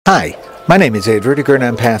Hi, my name is Ed Rudiger and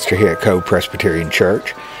I'm pastor here at Cove Presbyterian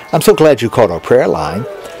Church. I'm so glad you called our prayer line.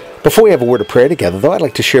 Before we have a word of prayer together, though, I'd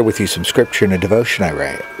like to share with you some scripture in a devotion I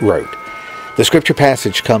wrote. The scripture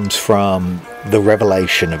passage comes from the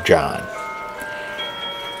Revelation of John.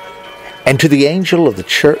 And to the angel of the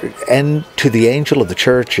church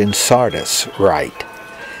in Sardis write,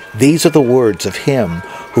 "These are the words of him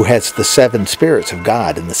who has the 7 spirits of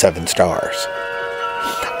God and the 7 stars.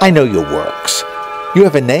 I know your works. You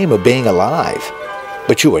have a name of being alive,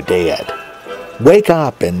 but you are dead. Wake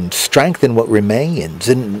up and strengthen what remains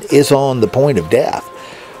and is on the point of death,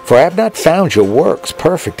 for I have not found your works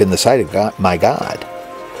perfect in the sight of God, my God.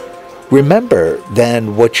 Remember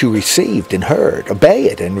then what you received and heard, obey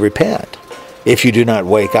it and repent. If you do not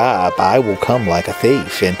wake up, I will come like a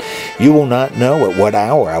thief, and you will not know at what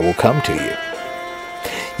hour I will come to you.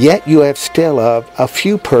 Yet you have still a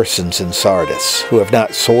few persons in Sardis who have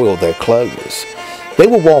not soiled their clothes. They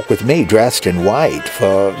will walk with me dressed in white,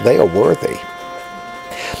 for they are worthy.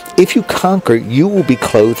 If you conquer, you will be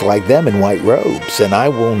clothed like them in white robes, and I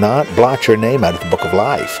will not blot your name out of the book of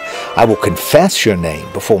life. I will confess your name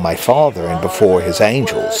before my Father and before his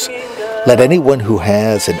angels. Let anyone who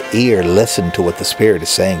has an ear listen to what the Spirit is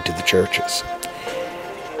saying to the churches."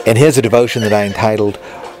 And here's a devotion that I entitled,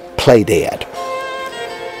 Play Dead.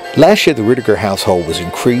 Last year, the Rudiger household was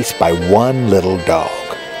increased by one little dog.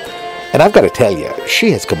 And I've got to tell you,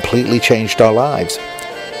 she has completely changed our lives.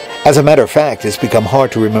 As a matter of fact, it's become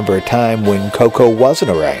hard to remember a time when Coco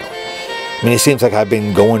wasn't around. I mean, it seems like I've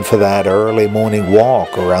been going for that early morning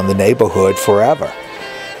walk around the neighborhood forever.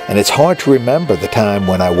 And it's hard to remember the time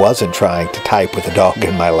when I wasn't trying to type with a dog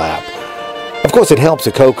in my lap. Of course, it helps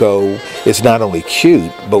that Coco is not only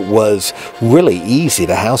cute, but was really easy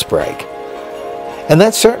to housebreak. And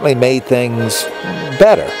that certainly made things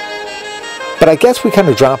better. But I guess we kind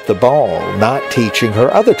of dropped the ball not teaching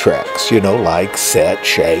her other tricks, like sit,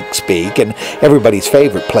 shake, speak, and everybody's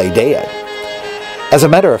favorite, play dead. As a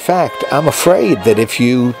matter of fact, I'm afraid that if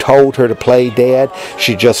you told her to play dead,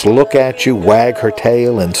 she'd just look at you, wag her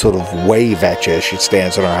tail, and sort of wave at you as she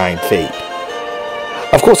stands on her hind feet.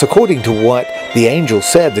 Of course, according to what the angel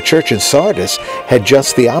said, the church in Sardis had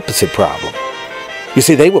just the opposite problem. You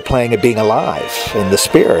see, they were playing at being alive in the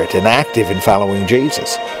Spirit and active in following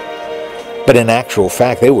Jesus. But in actual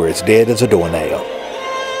fact, they were as dead as a doornail.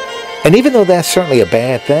 And even though that's certainly a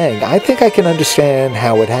bad thing, I think I can understand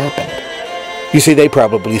how it happened. You see, they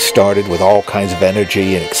probably started with all kinds of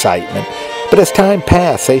energy and excitement, but as time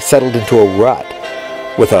passed, they settled into a rut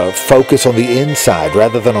with a focus on the inside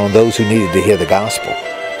rather than on those who needed to hear the gospel.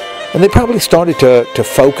 And they probably started to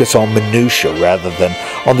focus on minutiae rather than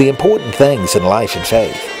on the important things in life and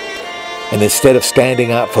faith. And instead of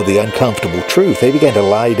standing up for the uncomfortable truth, they began to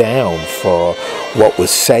lie down for what was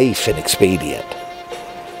safe and expedient.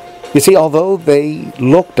 You see, although they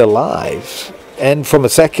looked alive, and from a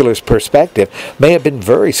secular's perspective, may have been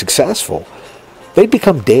very successful, they'd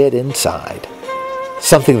become dead inside.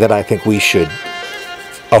 Something that I think we should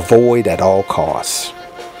avoid at all costs.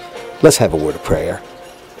 Let's have a word of prayer.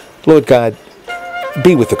 Lord God,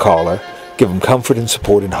 be with the caller. Give him comfort and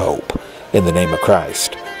support and hope. In the name of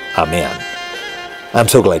Christ. Amen. I'm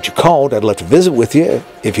so glad you called. I'd love to visit with you.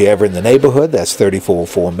 If you're ever in the neighborhood, that's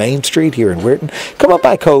 3404 Main Street here in Weirton. Come up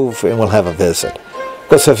by Cove and we'll have a visit. Of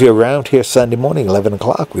course, if you're around here Sunday morning, 11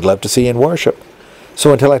 o'clock, we'd love to see you in worship.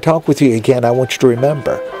 So until I talk with you again, I want you to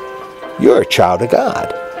remember, you're a child of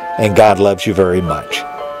God, and God loves you very much.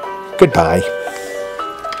 Goodbye.